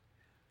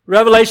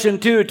Revelation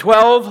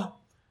 2:12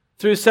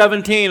 through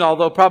 17,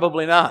 although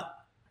probably not.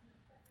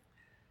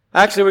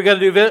 Actually, we're going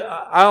to do,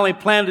 I only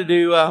plan to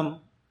do,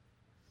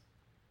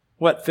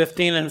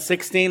 15 and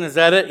 16? Is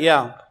that it?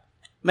 Yeah.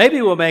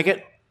 Maybe we'll make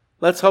it.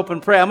 Let's hope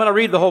and pray. I'm going to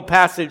read the whole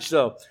passage,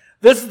 though.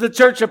 This is the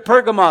church of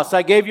Pergamos.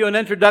 I gave you an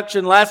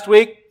introduction last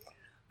week.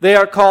 They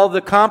are called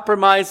the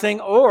compromising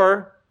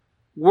or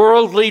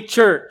worldly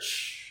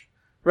church.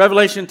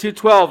 Revelation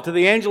 2:12, to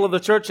the angel of the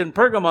church in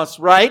Pergamos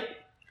write,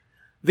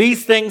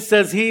 "These things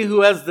says he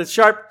who has the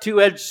sharp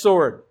two-edged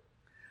sword.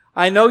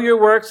 I know your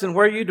works and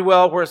where you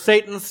dwell, where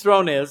Satan's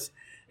throne is,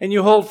 and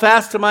you hold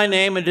fast to my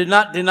name and did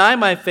not deny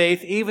my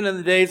faith, even in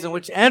the days in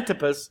which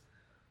Antipas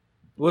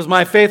was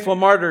my faithful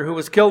martyr, who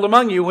was killed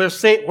among you,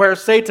 where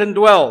Satan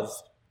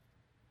dwells."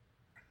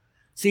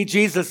 See,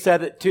 Jesus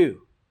said it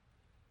too.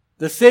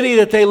 The city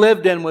that they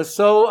lived in was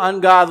so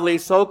ungodly,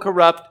 so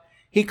corrupt,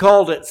 he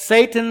called it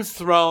Satan's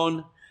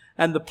throne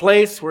and the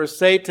place where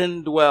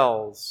Satan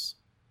dwells.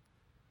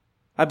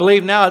 I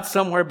believe now it's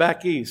somewhere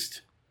back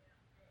east.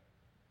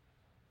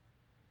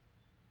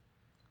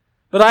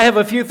 "But I have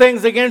a few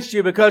things against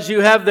you, because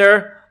you have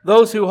there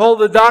those who hold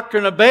the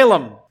doctrine of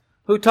Balaam,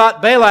 who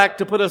taught Balak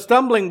to put a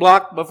stumbling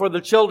block before the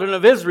children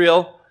of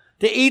Israel,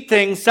 to eat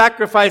things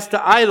sacrificed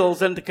to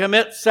idols and to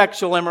commit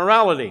sexual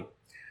immorality.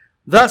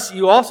 Thus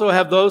you also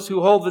have those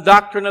who hold the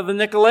doctrine of the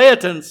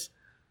Nicolaitans,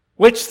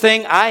 which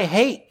thing I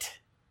hate."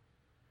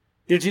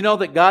 Did you know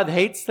that God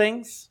hates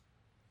things?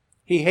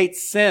 He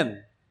hates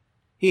sin.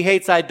 He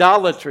hates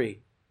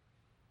idolatry,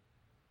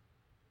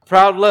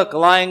 proud look, a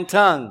lying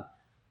tongue,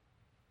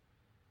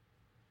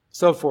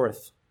 so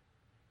forth.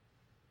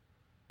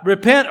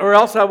 "Repent, or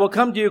else I will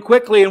come to you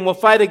quickly and will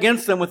fight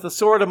against them with the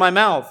sword of my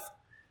mouth.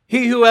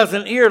 He who has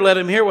an ear, let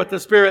him hear what the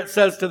Spirit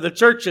says to the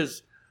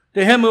churches.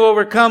 To him who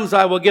overcomes,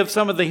 I will give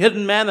some of the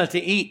hidden manna to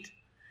eat.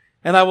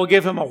 And I will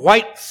give him a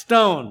white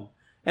stone,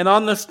 and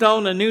on the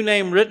stone a new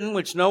name written,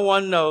 which no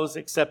one knows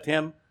except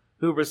him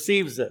who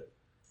receives it."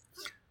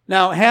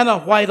 Now, Hannah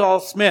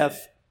Whitall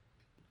Smith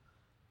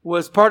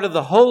was part of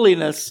the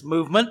holiness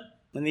movement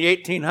in the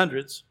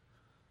 1800s.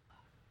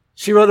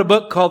 She wrote a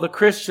book called The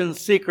Christian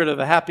Secret of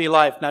a Happy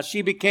Life. Now,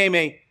 she became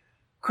a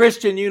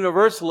Christian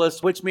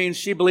Universalist, which means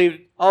she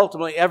believed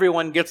ultimately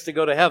everyone gets to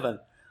go to heaven.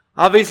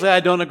 Obviously,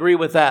 I don't agree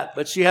with that,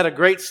 but she had a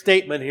great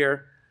statement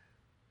here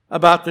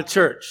about the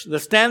church. "The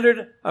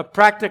standard of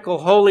practical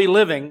holy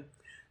living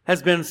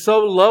has been so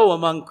low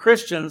among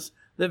Christians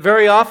that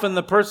very often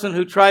the person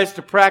who tries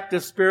to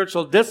practice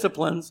spiritual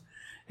disciplines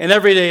in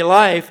everyday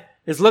life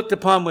is looked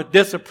upon with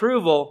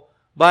disapproval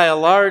by a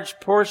large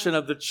portion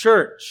of the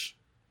church.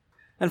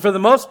 And for the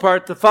most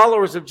part, the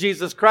followers of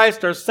Jesus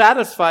Christ are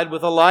satisfied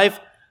with a life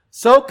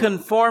so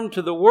conformed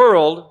to the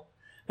world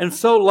and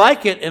so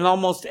like it in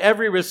almost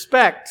every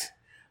respect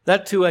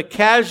that to a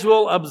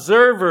casual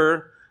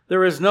observer,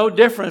 there is no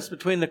difference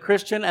between the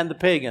Christian and the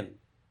pagan."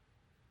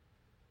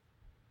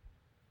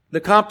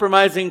 The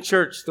compromising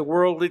church, the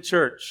worldly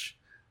church.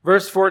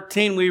 Verse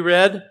 14 we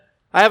read,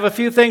 "I have a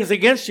few things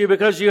against you,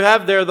 because you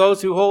have there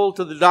those who hold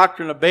to the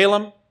doctrine of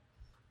Balaam,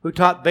 who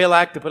taught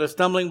Balak to put a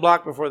stumbling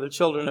block before the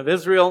children of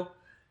Israel,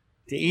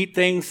 to eat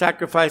things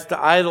sacrificed to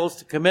idols,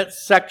 to commit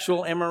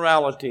sexual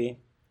immorality."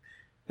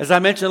 As I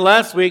mentioned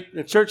last week,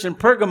 the church in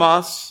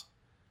Pergamos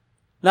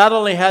not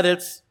only had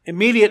its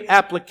immediate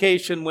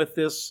application with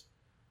this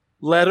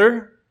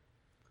letter,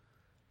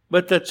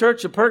 but the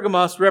church of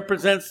Pergamos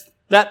represents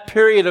that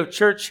period of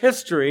church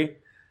history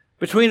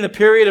between the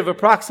period of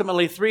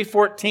approximately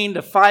 314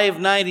 to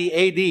 590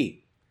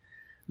 A.D.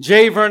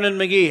 J. Vernon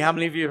McGee, how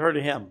many of you have heard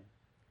of him?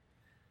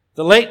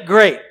 The late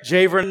great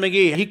J. Vernon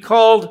McGee, he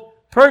called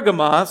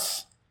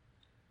Pergamos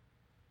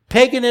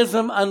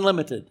Paganism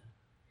Unlimited.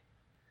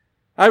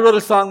 I wrote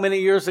a song many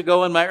years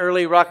ago in my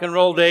early rock and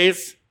roll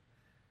days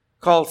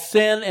called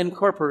Sin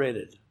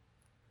Incorporated.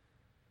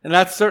 And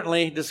that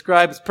certainly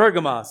describes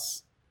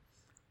Pergamos.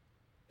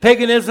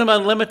 Paganism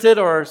Unlimited,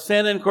 or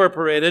Sin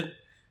Incorporated,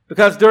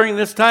 because during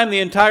this time the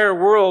entire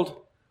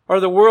world, or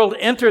the world,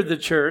 entered the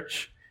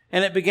church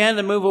and it began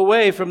to move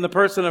away from the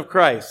person of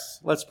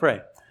Christ. Let's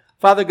pray.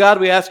 Father God,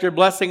 we ask your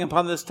blessing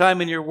upon this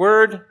time in your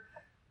word.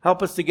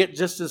 Help us to get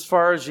just as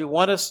far as you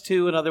want us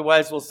to, and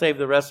otherwise we'll save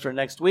the rest for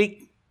next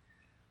week.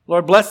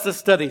 Lord, bless the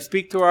study.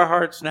 Speak to our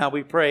hearts now,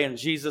 we pray in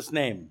Jesus'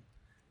 name.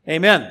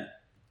 Amen.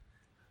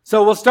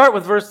 So we'll start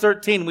with verse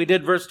 13. We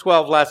did verse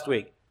 12 last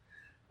week.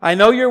 "I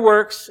know your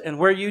works and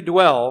where you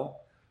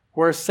dwell,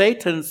 where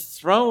Satan's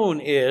throne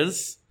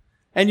is,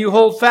 and you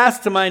hold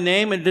fast to my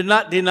name and did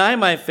not deny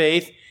my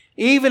faith,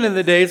 even in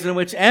the days in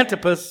which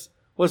Antipas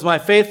was my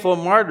faithful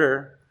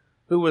martyr,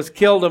 who was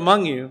killed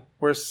among you,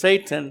 where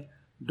Satan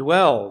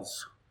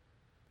dwells."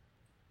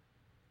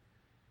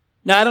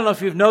 Now, I don't know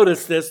if you've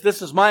noticed this.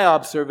 This is my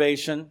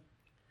observation.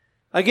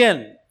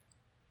 Again,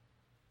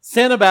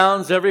 sin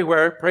abounds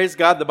everywhere. Praise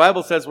God. The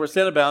Bible says where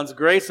sin abounds,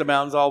 grace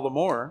abounds all the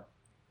more.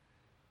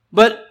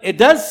 But it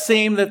does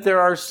seem that there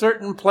are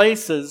certain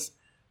places,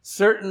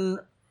 certain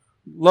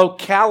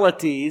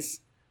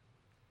localities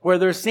where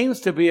there seems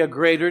to be a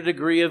greater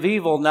degree of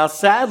evil. Now,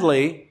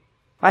 sadly,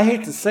 I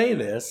hate to say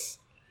this,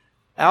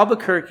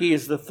 Albuquerque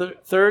is the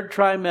third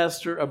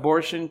trimester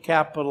abortion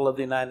capital of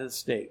the United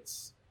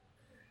States.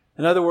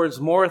 In other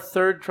words, more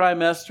third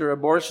trimester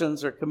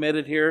abortions are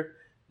committed here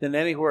than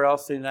anywhere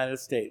else in the United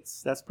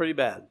States. That's pretty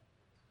bad.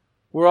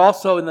 We're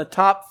also in the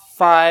top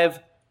 5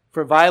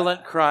 for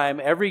violent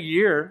crime every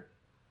year.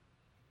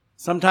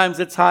 Sometimes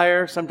it's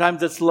higher,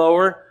 sometimes it's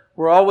lower.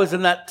 We're always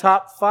in that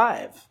top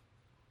 5.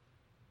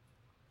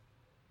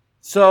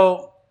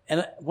 So,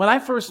 and when I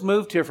first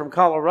moved here from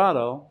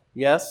Colorado,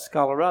 yes,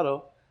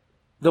 Colorado,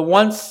 the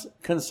once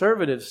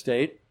conservative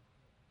state,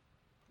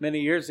 many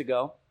years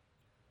ago,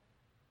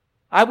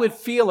 I would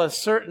feel a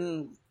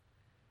certain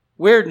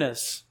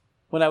weirdness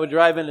when I would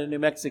drive into New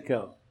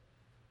Mexico.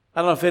 I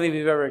don't know if any of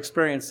you have ever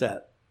experienced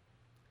that.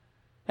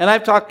 And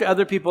I've talked to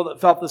other people that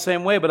felt the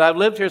same way, but I've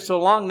lived here so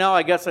long now,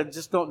 I guess I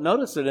just don't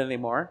notice it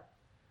anymore.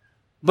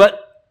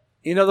 But,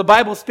 you know, the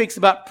Bible speaks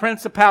about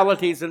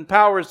principalities and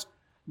powers.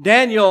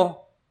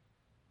 Daniel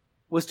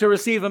was to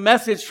receive a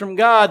message from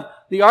God.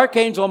 The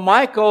archangel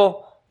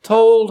Michael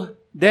told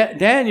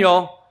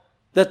Daniel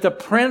that the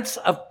prince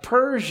of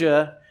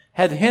Persia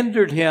had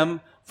hindered him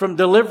from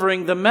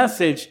delivering the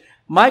message.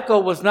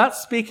 Michael was not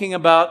speaking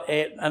about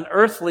an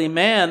earthly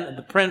man,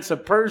 the prince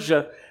of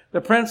Persia.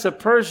 The prince of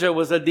Persia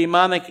was a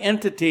demonic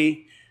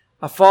entity,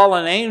 a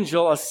fallen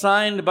angel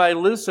assigned by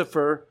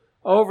Lucifer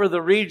over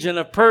the region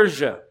of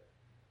Persia.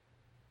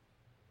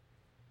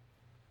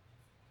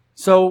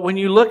 So when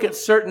you look at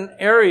certain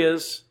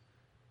areas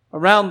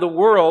around the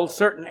world,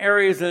 certain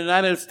areas in the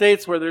United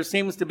States where there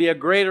seems to be a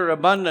greater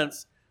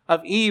abundance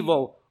of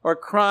evil or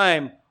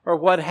crime or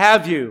what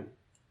have you,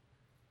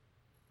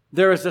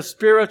 there is a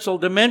spiritual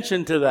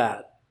dimension to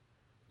that.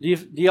 Do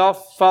y'all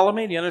follow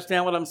me? Do you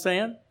understand what I'm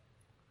saying?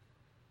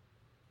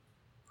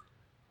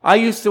 I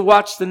used to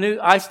watch the news.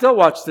 I still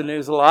watch the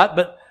news a lot,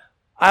 but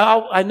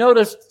I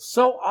noticed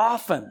so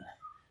often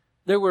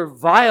there were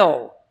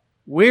vile,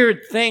 weird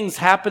things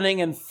happening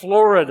in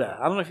Florida.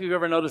 I don't know if you've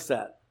ever noticed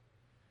that.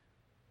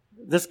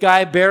 This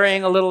guy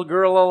burying a little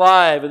girl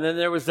alive. And then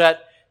there was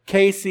that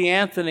Casey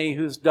Anthony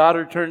whose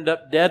daughter turned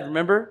up dead,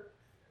 remember?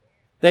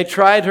 They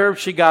tried her,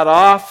 she got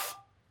off.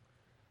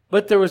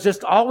 But there was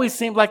just always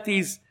seemed like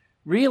these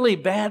really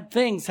bad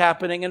things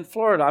happening in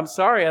Florida. I'm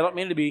sorry, I don't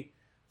mean to be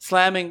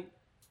slamming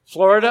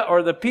Florida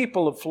or the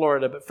people of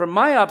Florida. But from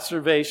my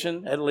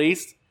observation, at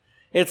least,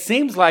 it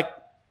seems like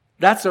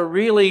that's a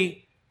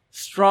really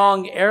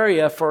strong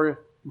area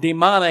for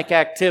demonic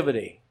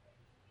activity.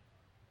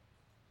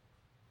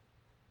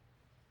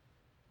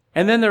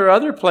 And then there are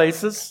other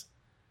places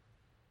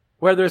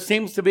where there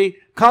seems to be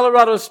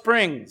Colorado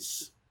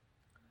Springs.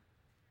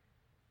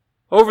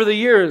 Over the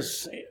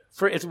years,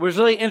 it was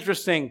really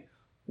interesting.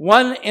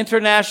 One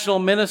international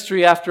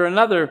ministry after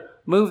another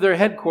moved their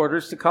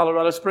headquarters to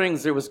Colorado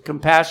Springs. There was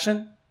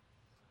Compassion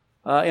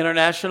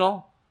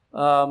International,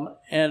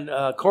 and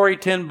Corrie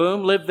ten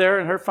Boom lived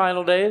there in her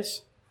final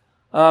days.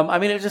 It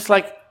was just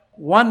like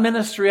one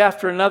ministry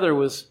after another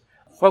was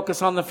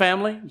focused on the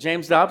family,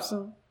 James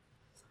Dobson.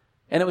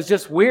 And it was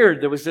just weird.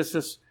 There was just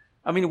this,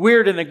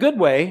 weird in a good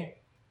way,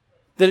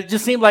 that it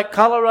just seemed like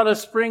Colorado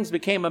Springs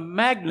became a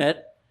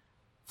magnet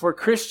for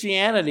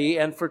Christianity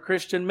and for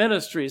Christian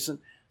ministries. And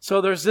so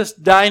there's this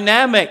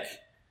dynamic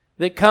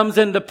that comes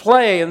into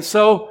play. And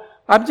so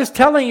I'm just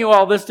telling you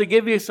all this to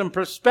give you some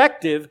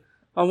perspective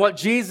on what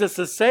Jesus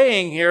is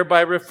saying here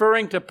by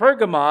referring to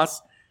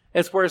Pergamos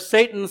as where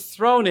Satan's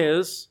throne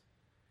is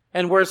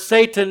and where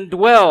Satan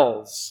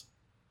dwells.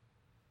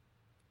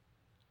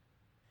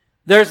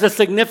 There's a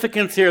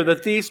significance here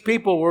that these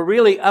people were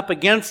really up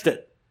against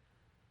it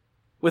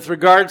with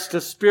regards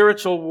to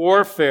spiritual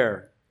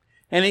warfare.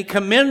 And he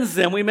commends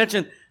them. We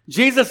mentioned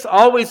Jesus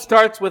always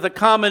starts with a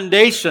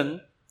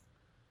commendation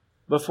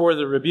before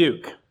the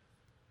rebuke,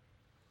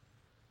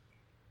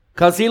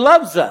 because he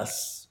loves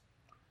us.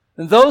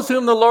 And those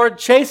whom the Lord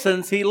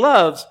chastens, he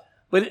loves.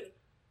 But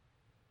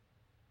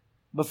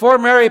before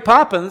Mary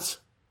Poppins,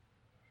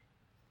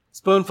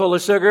 spoonful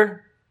of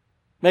sugar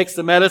makes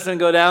the medicine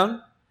go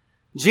down.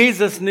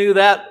 Jesus knew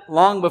that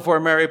long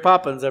before Mary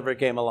Poppins ever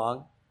came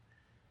along.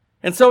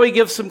 And so he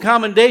gives some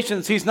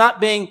commendations. He's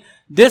not being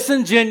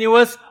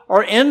disingenuous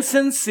or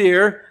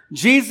insincere.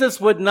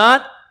 Jesus would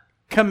not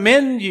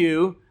commend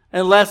you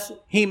unless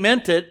he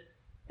meant it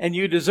and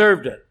you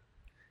deserved it.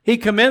 He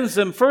commends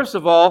them, first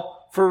of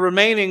all, for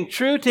remaining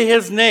true to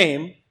his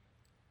name.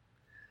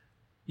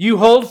 You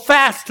hold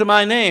fast to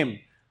my name.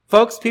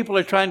 Folks, people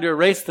are trying to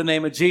erase the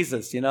name of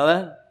Jesus. You know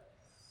that?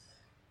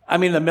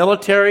 The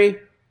military,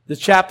 the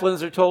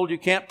chaplains are told you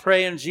can't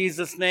pray in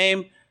Jesus'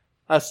 name.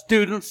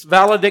 Students,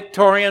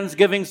 valedictorians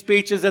giving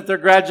speeches at their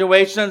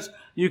graduations,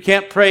 you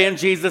can't pray in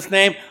Jesus'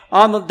 name.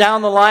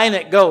 Down the line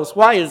it goes.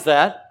 Why is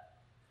that?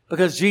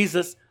 Because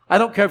Jesus, I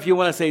don't care if you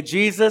want to say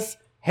Jesus,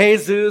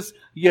 Jesus,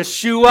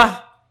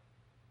 Yeshua.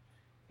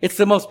 It's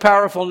the most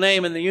powerful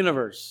name in the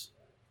universe.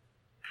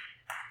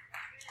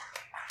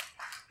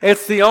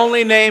 It's the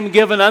only name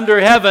given under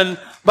heaven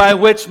by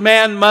which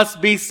man must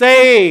be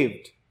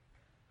saved.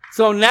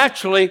 So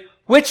naturally,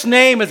 which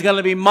name is going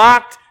to be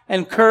mocked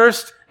and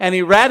cursed and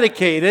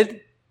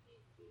eradicated?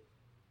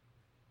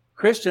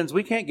 Christians,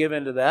 we can't give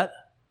in to that.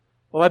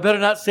 Well, I better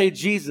not say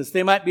Jesus.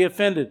 They might be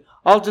offended.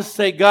 I'll just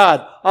say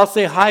God. I'll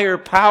say higher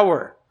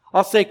power.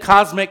 I'll say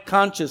cosmic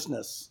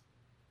consciousness.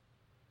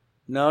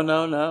 No,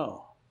 no,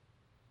 no.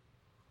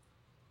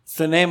 It's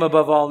the name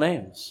above all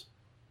names.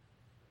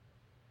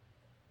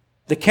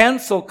 The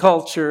cancel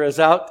culture is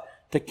out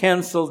to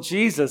cancel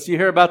Jesus. You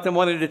hear about them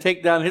wanting to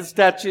take down his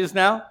statues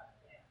now?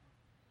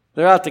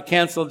 They're out to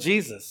cancel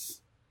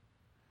Jesus.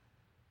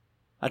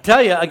 I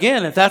tell you,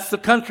 again, if that's the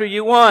country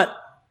you want,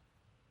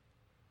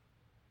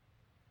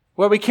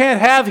 where we can't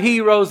have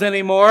heroes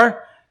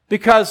anymore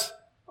because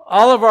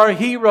all of our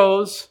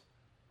heroes,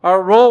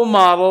 our role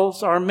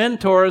models, our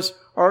mentors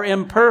are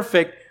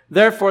imperfect,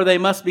 therefore they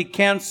must be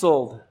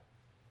canceled.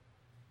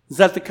 Is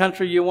that the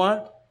country you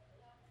want?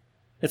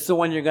 It's the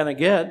one you're going to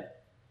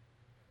get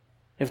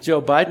if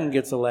Joe Biden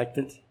gets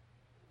elected.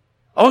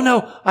 Oh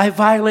no, I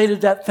violated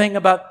that thing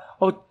about,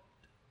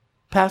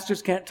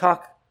 pastors can't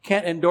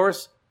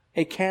endorse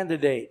a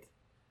candidate.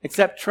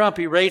 Except Trump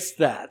erased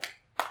that.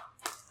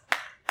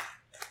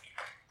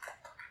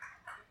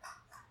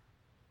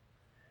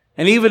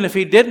 And even if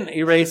he didn't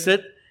erase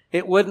it,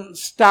 it wouldn't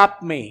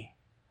stop me.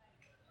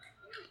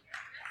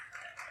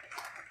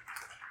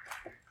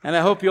 And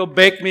I hope you'll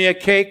bake me a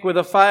cake with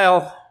a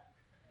file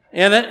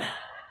in it.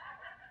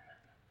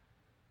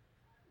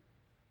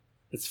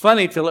 It's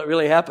funny till it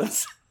really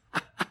happens.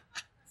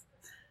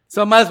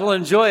 So I might as well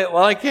enjoy it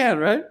while I can,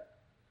 right?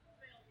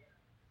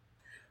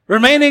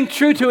 Remaining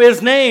true to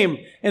his name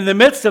in the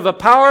midst of a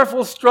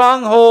powerful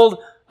stronghold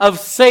of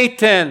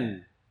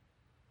Satan.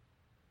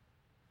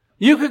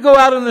 You could go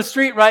out on the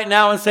street right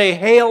now and say,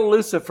 "Hail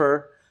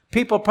Lucifer."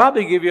 People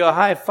probably give you a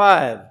high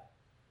five.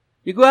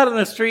 You go out on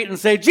the street and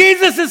say,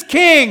 "Jesus is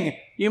king."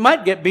 You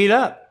might get beat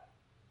up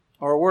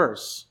or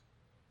worse.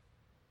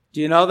 Do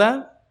you know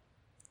that?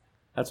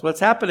 That's what's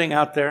happening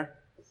out there.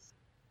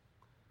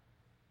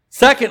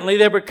 Secondly,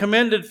 they were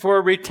commended for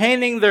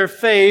retaining their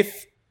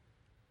faith.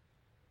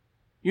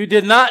 You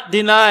did not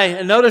deny.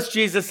 And notice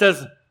Jesus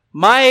says,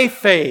 "My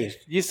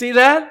faith." You see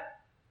that?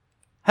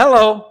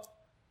 Hello.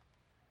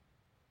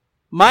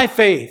 My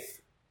faith.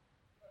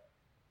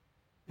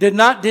 Did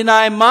not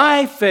deny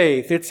my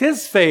faith. It's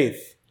his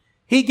faith.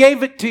 He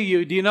gave it to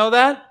you. Do you know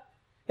that?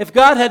 If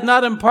God had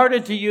not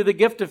imparted to you the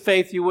gift of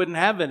faith, you wouldn't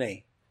have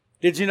any.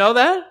 Did you know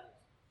that?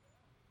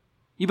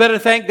 You better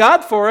thank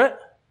God for it.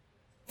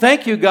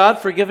 Thank you, God,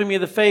 for giving me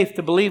the faith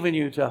to believe in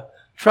you, to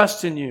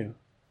trust in you.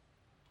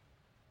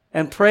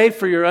 And pray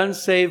for your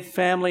unsaved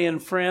family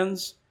and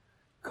friends,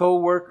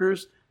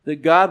 co-workers,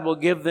 that God will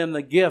give them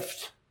the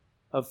gift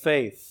of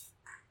faith.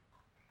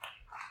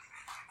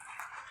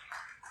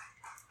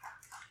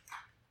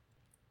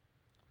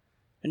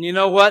 And you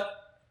know what?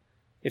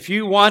 If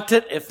you want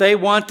it, if they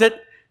want it,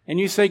 and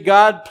you say,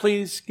 "God,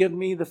 please give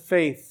me the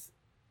faith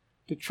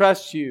to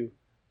trust you,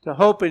 to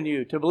hope in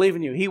you, to believe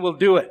in you," He will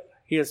do it.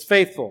 He is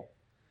faithful.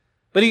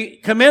 But He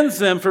commends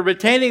them for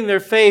retaining their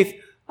faith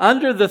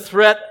under the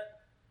threat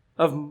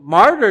of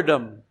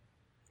martyrdom.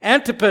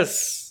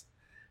 Antipas,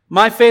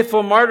 my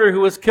faithful martyr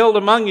who was killed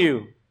among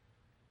you.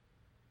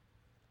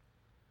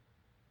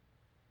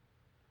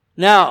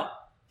 Now,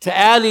 to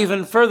add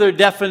even further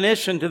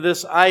definition to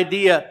this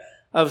idea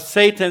of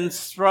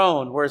Satan's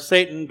throne, where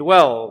Satan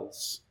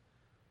dwells,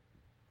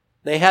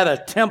 they had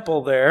a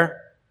temple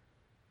there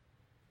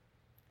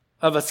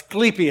of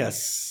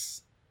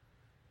Asclepius.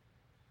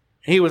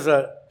 He was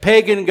a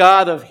pagan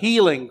god of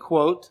healing,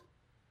 quote,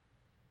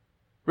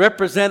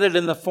 represented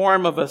in the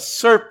form of a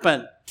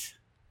serpent.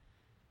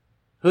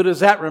 Who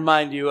does that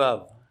remind you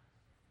of?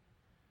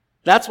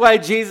 That's why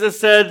Jesus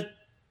said,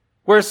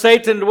 where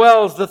Satan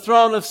dwells, the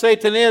throne of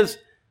Satan is.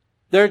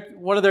 They're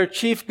one of their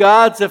chief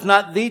gods, if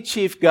not the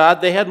chief god.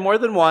 They had more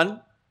than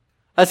one.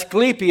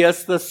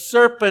 Asclepius, the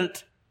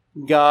serpent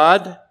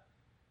god.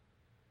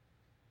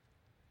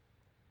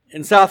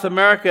 In South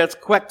America, it's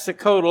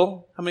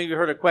Quetzalcoatl. How many of you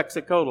heard of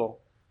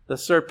Quetzalcoatl, the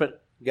serpent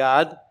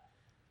god?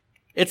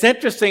 It's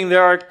interesting,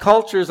 there are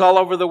cultures all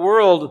over the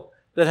world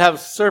that have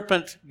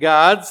serpent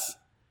gods.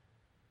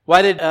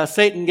 Why did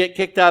Satan get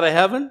kicked out of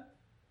heaven?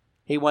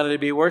 He wanted to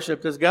be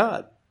worshipped as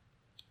God.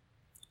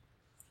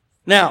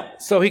 Now,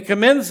 so he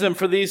commends them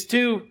for these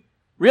two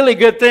really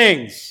good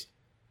things.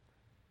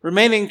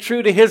 Remaining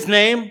true to his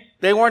name.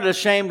 They weren't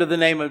ashamed of the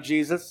name of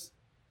Jesus.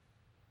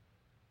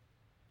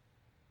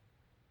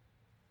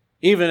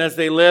 Even as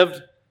they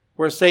lived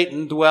where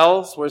Satan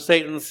dwells, where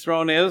Satan's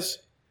throne is.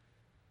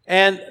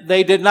 And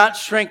they did not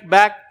shrink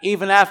back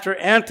even after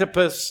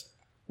Antipas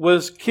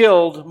was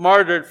killed,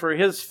 martyred for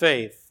his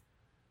faith.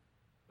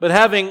 But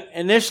having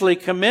initially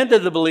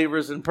commended the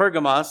believers in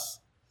Pergamos,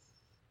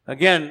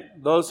 again,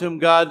 those whom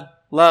God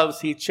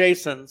loves, He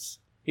chastens,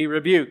 He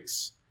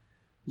rebukes.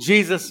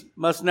 Jesus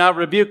must now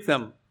rebuke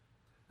them.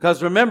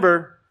 Because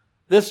remember,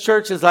 this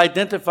church is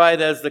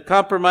identified as the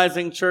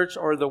compromising church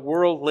or the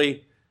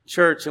worldly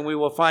church, and we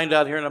will find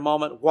out here in a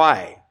moment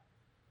why.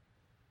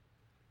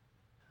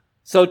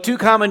 So 2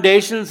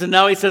 commendations, and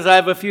now he says, I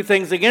have a few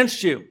things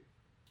against you.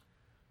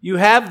 You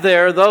have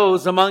there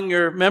those among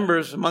your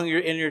members,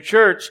 in your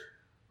church,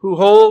 who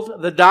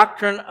hold the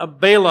doctrine of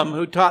Balaam,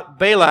 who taught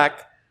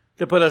Balak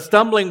to put a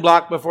stumbling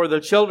block before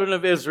the children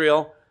of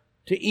Israel,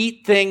 to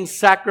eat things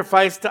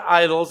sacrificed to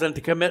idols, and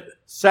to commit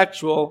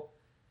sexual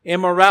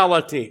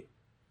immorality.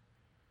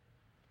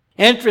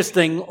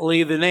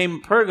 Interestingly, the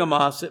name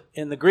Pergamos,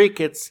 in the Greek,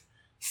 it's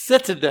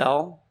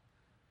citadel,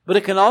 but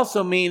it can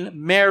also mean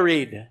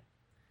married.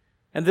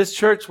 And this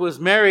church was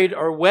married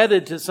or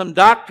wedded to some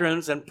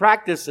doctrines and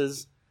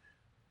practices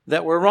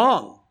that were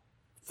wrong.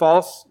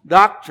 False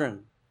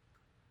doctrine.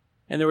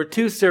 And there were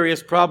two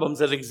serious problems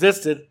that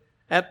existed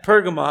at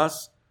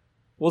Pergamos.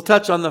 We'll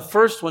touch on the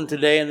first one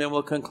today, and then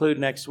we'll conclude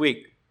next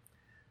week.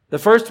 The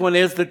first one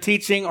is the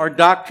teaching or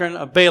doctrine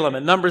of Balaam.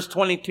 In Numbers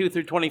 22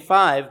 through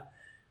 25,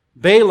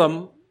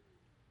 Balaam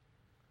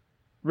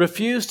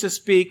refused to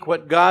speak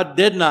what God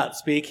did not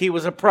speak. He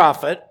was a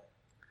prophet.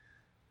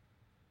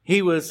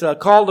 He was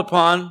called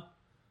upon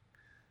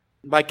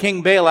by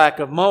King Balak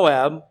of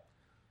Moab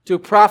to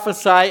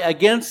prophesy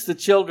against the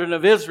children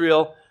of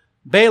Israel.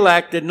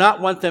 Balak did not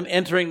want them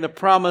entering the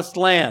promised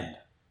land.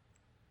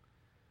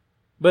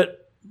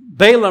 But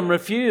Balaam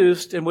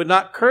refused and would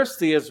not curse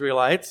the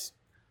Israelites,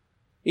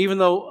 even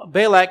though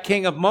Balak,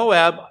 king of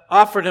Moab,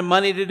 offered him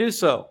money to do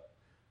so.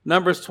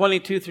 Numbers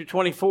 22 through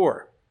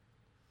 24.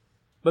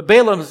 But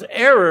Balaam's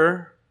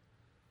error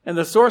and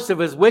the source of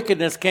his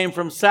wickedness came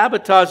from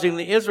sabotaging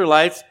the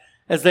Israelites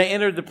as they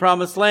entered the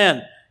promised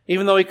land.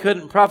 Even though he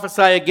couldn't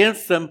prophesy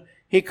against them,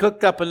 he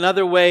cooked up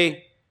another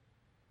way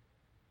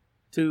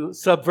to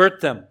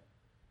subvert them.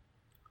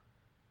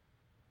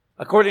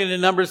 According to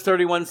Numbers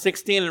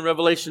 31:16 and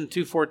Revelation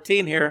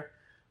 2:14 here,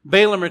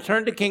 Balaam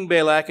returned to King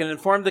Balak and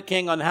informed the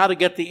king on how to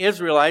get the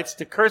Israelites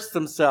to curse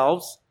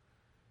themselves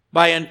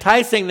by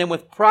enticing them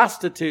with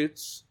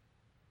prostitutes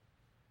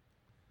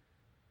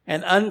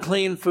and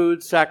unclean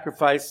food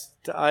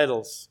sacrificed to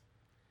idols.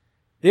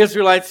 The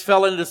Israelites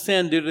fell into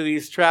sin due to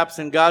these traps,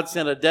 and God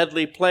sent a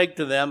deadly plague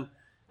to them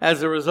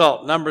as a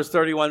result. Numbers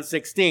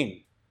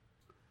 31:16.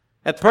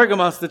 At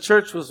Pergamos, the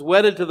church was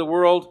wedded to the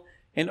world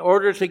in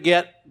order to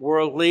get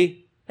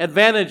worldly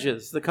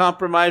advantages. The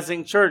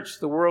compromising church,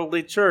 the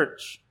worldly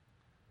church.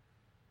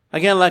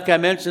 Again, like I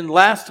mentioned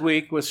last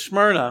week with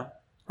Smyrna,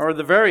 or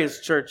the various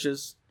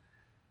churches,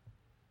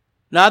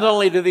 not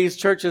only do these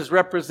churches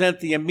represent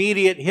the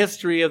immediate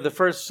history of the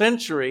first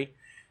century,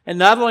 and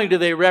not only do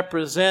they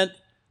represent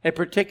a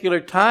particular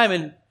time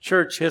in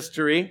church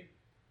history,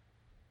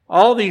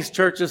 all these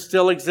churches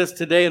still exist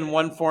today in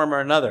one form or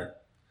another.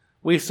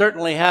 We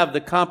certainly have the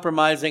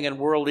compromising and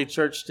worldly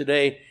church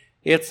today.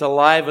 It's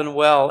alive and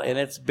well, and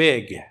it's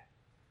big.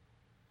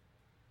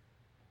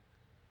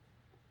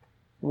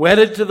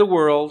 Wedded to the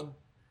world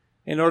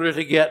in order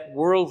to get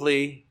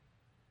worldly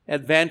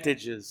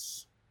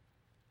advantages.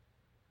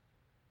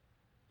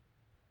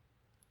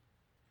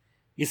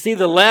 You see,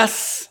 the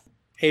less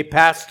a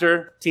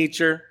pastor,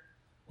 teacher,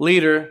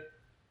 leader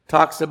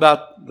talks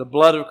about the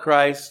blood of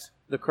Christ,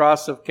 the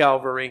cross of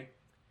Calvary,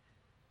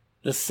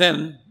 the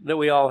sin that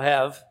we all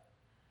have,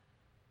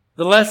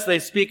 the less they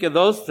speak of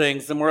those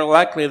things, the more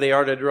likely they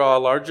are to draw a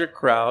larger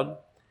crowd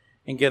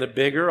and get a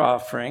bigger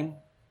offering,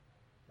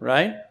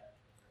 right?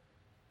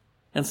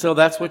 And so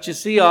that's what you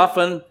see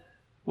often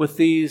with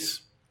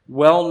these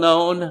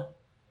well-known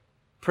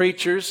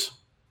preachers.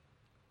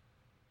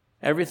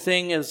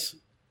 Everything is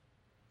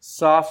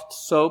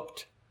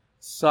soft-soaped,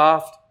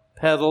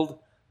 soft-pedaled,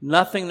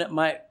 nothing that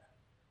might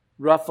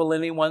ruffle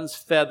anyone's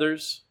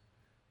feathers,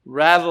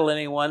 rattle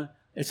anyone.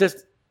 It's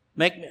just,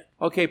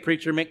 okay,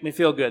 preacher, make me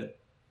feel good.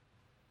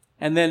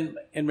 And then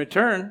in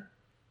return,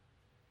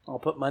 I'll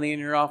put money in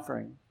your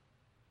offering.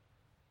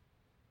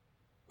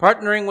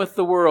 Partnering with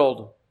the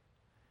world.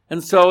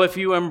 And so if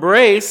you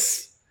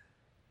embrace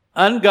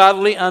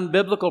ungodly,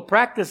 unbiblical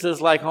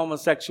practices like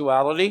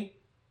homosexuality,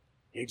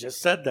 he just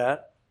said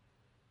that,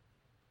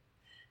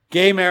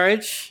 gay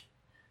marriage,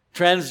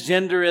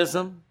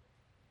 transgenderism,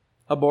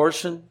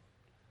 abortion.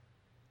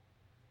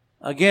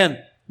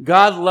 Again,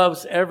 God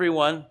loves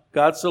everyone.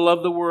 God so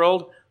loved the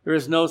world. There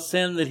is no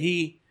sin that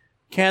he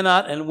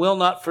cannot and will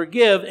not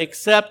forgive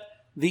except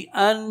the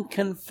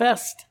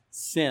unconfessed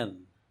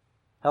sin.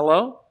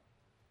 Hello?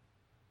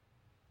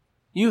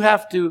 You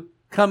have to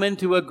come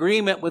into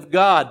agreement with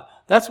God.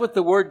 That's what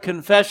the word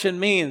confession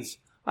means.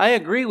 I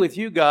agree with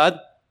you, God.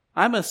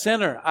 I'm a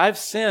sinner. I've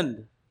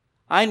sinned.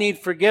 I need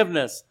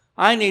forgiveness.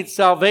 I need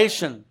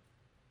salvation.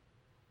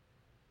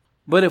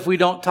 But if we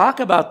don't talk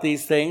about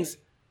these things,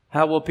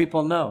 how will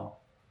people know?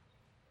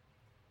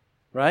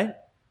 Right?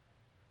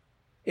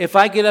 If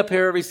I get up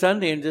here every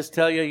Sunday and just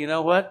tell you, you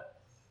know what?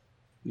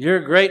 You're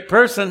a great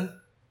person.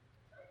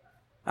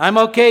 I'm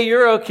okay,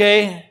 you're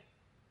okay.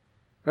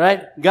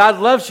 Right? God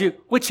loves you,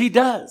 which he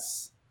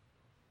does.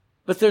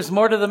 But there's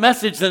more to the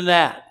message than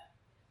that.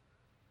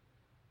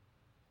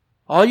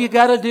 All you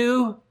got to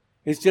do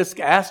is just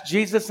ask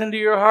Jesus into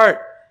your heart.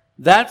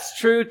 That's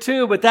true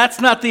too, but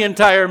that's not the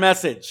entire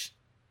message.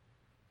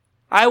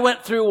 I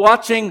went through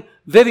watching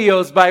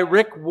videos by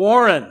Rick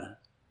Warren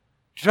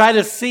to try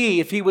to see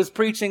if he was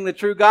preaching the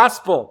true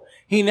gospel.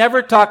 He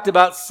never talked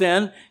about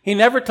sin. He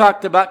never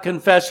talked about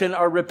confession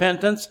or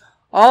repentance.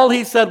 All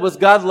he said was,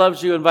 God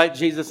loves you, invite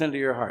Jesus into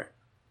your heart.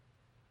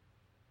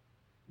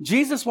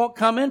 Jesus won't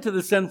come into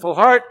the sinful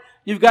heart.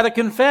 You've got to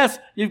confess.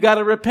 You've got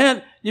to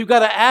repent. You've got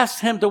to ask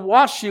him to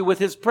wash you with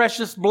his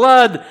precious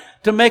blood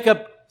to make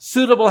a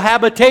suitable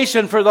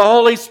habitation for the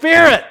Holy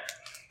Spirit.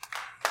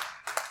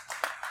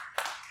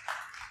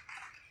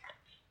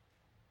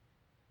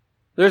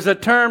 There's a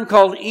term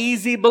called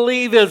easy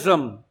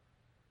believism.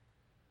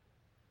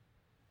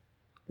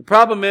 The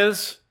problem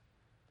is,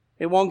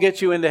 it won't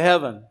get you into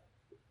heaven.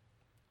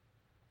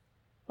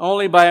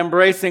 Only by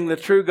embracing the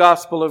true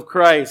gospel of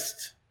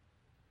Christ.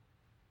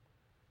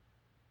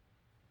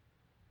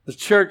 The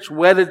church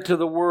wedded to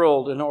the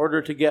world in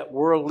order to get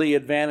worldly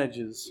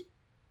advantages.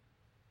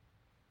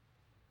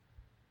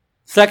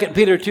 2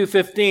 Peter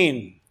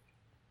 2:15.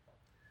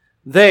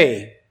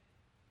 They,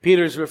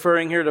 Peter's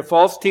referring here to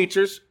false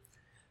teachers,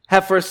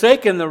 have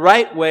forsaken the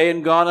right way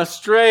and gone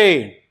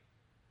astray,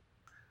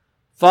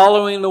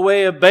 following the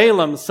way of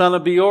Balaam, son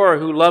of Beor,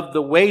 who loved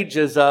the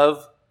wages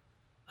of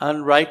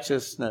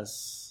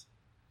unrighteousness.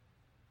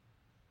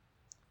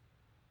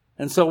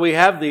 And so we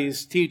have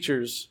these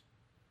teachers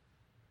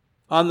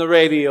on the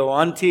radio,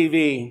 on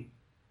TV,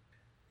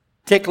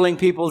 tickling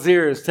people's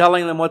ears,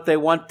 telling them what they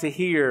want to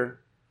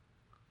hear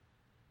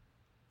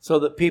so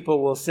that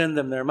people will send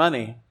them their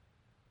money.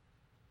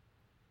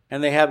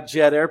 And they have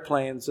jet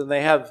airplanes, and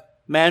they have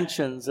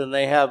mansions, and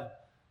they have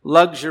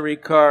luxury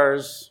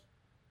cars.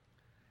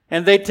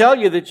 And they tell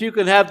you that you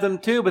can have them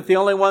too, but the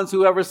only ones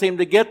who ever seem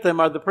to get them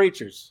are the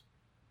preachers.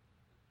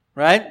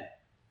 Right?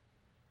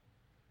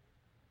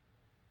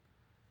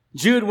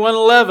 Jude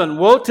 1:11,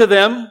 woe to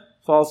them,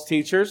 false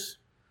teachers,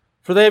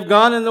 for they have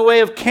gone in the way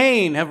of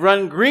Cain, have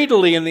run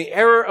greedily in the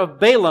error of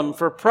Balaam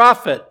for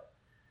profit,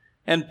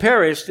 and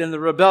perished in the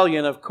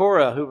rebellion of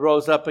Korah, who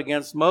rose up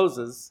against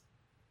Moses,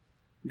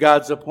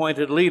 God's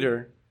appointed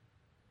leader.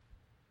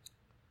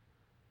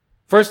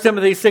 1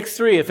 Timothy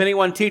 6:3, if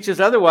anyone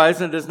teaches otherwise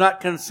and does not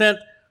consent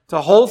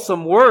to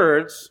wholesome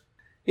words,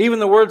 even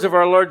the words of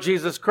our Lord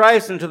Jesus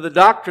Christ, and to the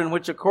doctrine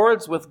which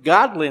accords with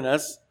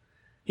godliness,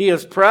 he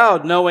is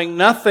proud, knowing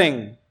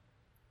nothing,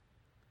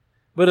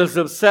 but is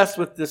obsessed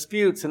with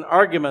disputes and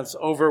arguments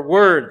over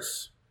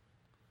words,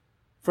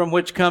 from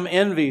which come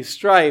envy,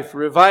 strife,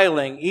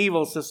 reviling,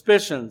 evil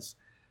suspicions,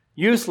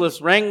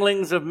 useless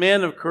wranglings of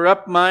men of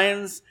corrupt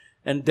minds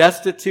and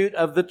destitute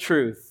of the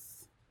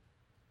truth,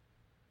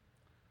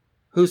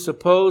 who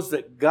suppose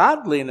that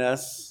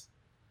godliness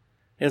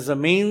is a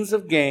means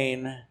of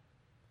gain.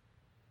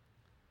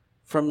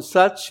 From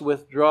such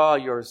withdraw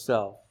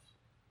yourself.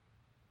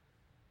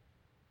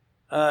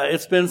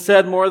 It's been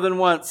said more than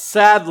once.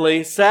 Sadly,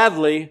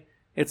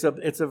 it's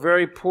a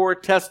very poor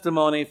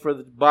testimony for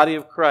the body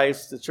of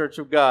Christ, the Church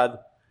of God.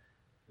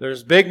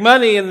 There's big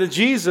money in the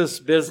Jesus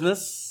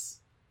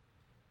business.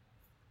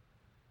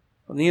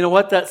 And you know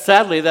what?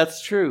 Sadly,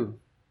 that's true.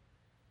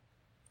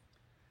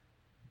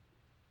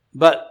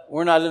 But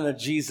we're not in the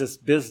Jesus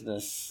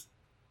business.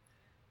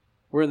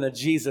 We're in the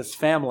Jesus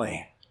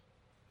family.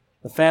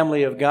 The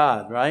family of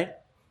God, right?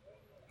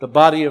 The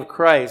body of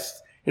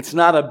Christ. It's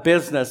not a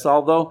business,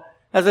 although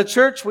as a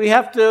church, we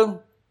have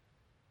to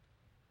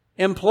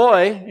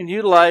employ and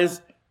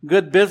utilize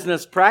good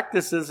business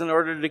practices in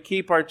order to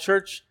keep our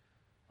church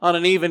on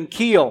an even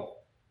keel.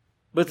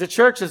 But the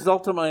church is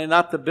ultimately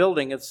not the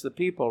building, it's the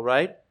people,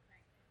 right?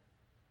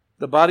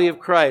 The body of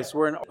Christ.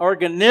 We're an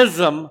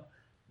organism,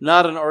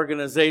 not an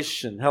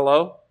organization.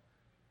 Hello?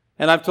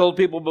 And I've told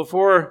people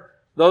before,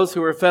 those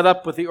who are fed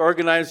up with the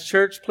organized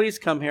church, please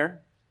come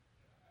here.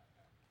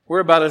 We're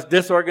about as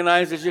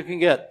disorganized as you can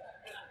get.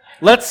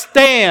 Let's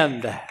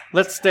stand.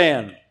 Let's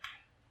stand.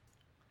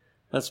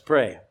 Let's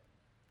pray.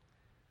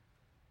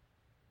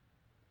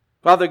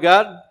 Father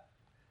God,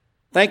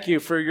 thank you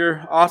for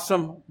your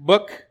awesome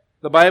book,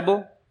 the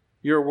Bible,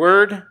 your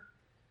word,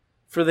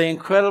 for the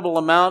incredible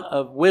amount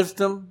of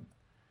wisdom,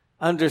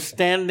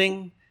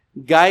 understanding,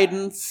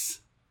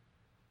 guidance,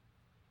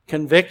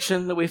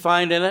 conviction that we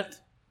find in it.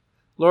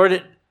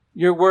 Lord,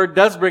 your word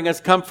does bring us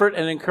comfort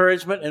and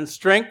encouragement and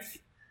strength.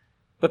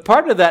 But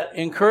part of that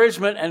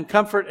encouragement and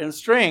comfort and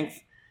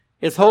strength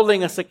is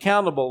holding us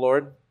accountable,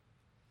 Lord.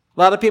 A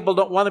lot of people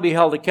don't want to be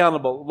held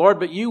accountable, Lord,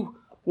 but you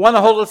want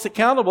to hold us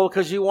accountable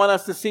because you want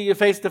us to see you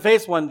face to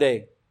face one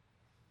day.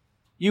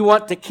 You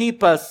want to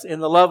keep us in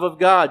the love of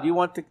God. You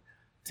want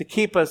to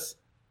keep us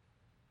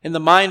in the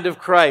mind of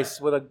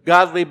Christ with a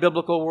godly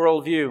biblical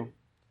worldview.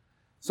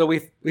 So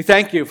we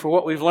thank you for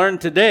what we've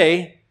learned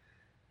today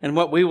and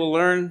what we will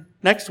learn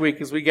next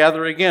week as we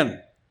gather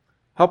again.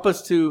 Help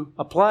us to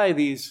apply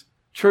these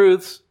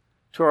truths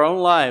to our own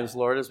lives,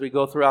 Lord, as we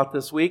go throughout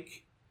this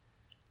week.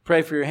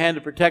 Pray for your hand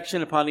of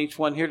protection upon each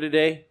one here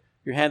today,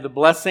 your hand of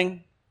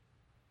blessing.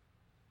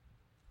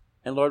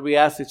 And Lord, we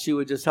ask that you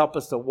would just help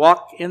us to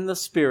walk in the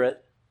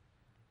Spirit,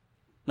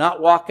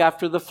 not walk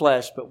after the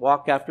flesh, but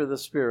walk after the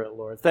Spirit,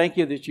 Lord. Thank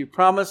you that you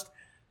promised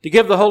to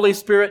give the Holy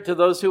Spirit to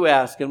those who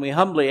ask, and we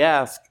humbly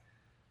ask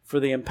for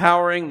the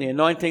empowering, the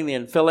anointing, the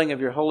infilling of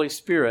your Holy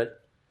Spirit,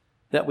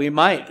 that we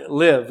might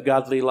live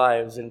godly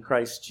lives in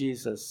Christ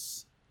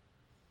Jesus.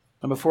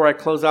 And before I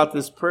close out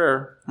this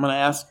prayer, I'm going to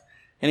ask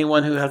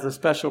anyone who has a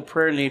special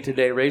prayer need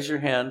today, raise your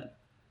hand.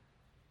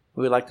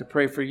 We would like to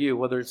pray for you,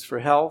 whether it's for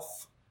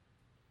health,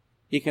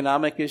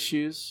 economic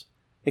issues.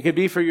 It could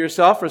be for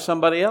yourself or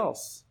somebody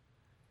else.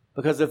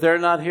 Because if they're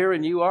not here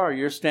and you are,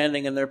 you're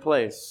standing in their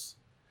place.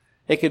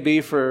 It could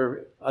be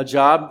for a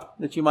job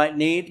that you might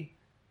need,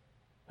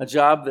 a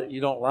job that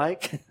you don't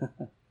like.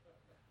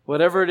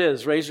 Whatever it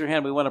is, raise your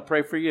hand. We want to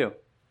pray for you.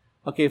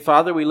 Okay,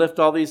 Father, we lift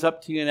all these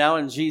up to you now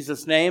in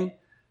Jesus' name.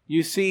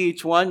 You see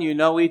each one. You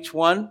know each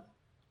one.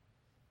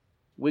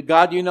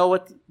 God, you know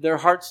what their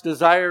heart's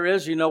desire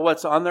is. You know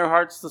what's on their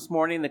hearts this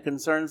morning, the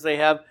concerns they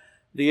have,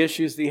 the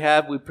issues they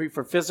have. We pray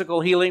for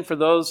physical healing for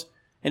those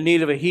in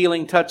need of a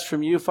healing touch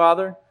from you,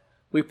 Father.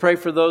 We pray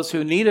for those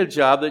who need a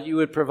job that you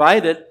would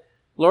provide it,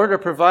 Lord, or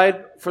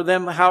provide for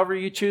them however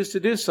you choose to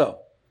do so.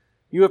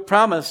 You have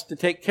promised to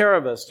take care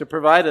of us, to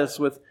provide us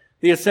with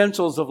the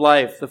essentials of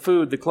life, the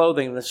food, the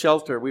clothing, the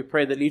shelter. We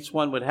pray that each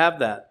one would have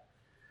that.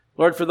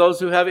 Lord, for those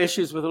who have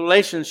issues with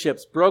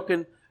relationships,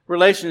 broken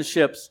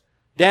relationships,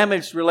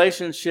 damaged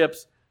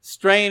relationships,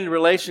 strained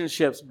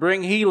relationships,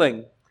 bring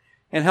healing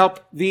and help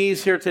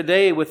these here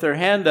today with their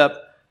hand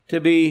up to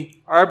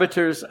be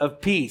arbiters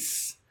of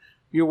peace.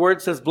 Your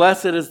word says,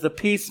 blessed is the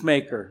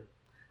peacemaker.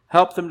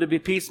 Help them to be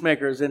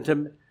peacemakers and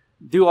to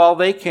do all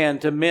they can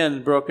to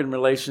mend broken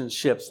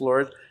relationships,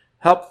 Lord.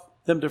 Help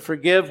them to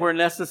forgive where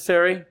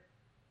necessary.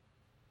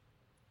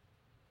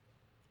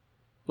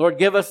 Lord,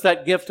 give us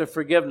that gift of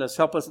forgiveness.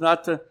 Help us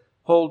not to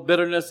hold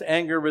bitterness,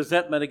 anger,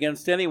 resentment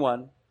against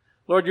anyone.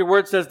 Lord, your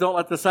word says, don't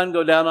let the sun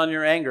go down on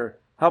your anger.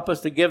 Help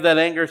us to give that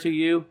anger to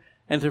you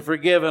and to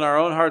forgive in our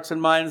own hearts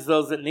and minds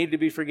those that need to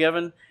be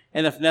forgiven.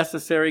 And if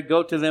necessary,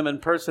 go to them in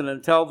person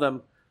and tell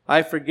them,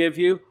 I forgive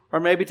you, or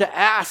maybe to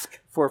ask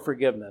for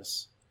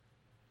forgiveness.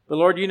 But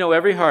Lord, you know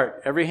every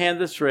heart, every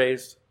hand that's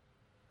raised.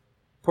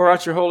 Pour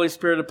out your Holy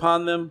Spirit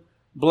upon them,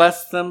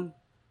 bless them,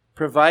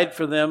 provide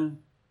for them,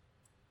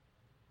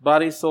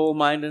 body, soul,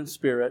 mind, and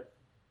spirit.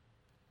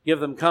 Give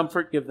them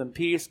comfort, give them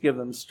peace, give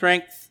them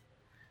strength.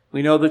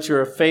 We know that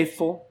you're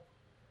faithful,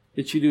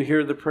 that you do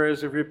hear the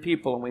prayers of your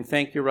people, and we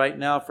thank you right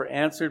now for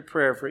answered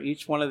prayer for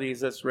each one of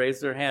these that's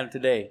raised their hand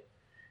today.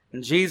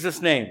 In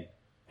Jesus' name,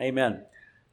 amen.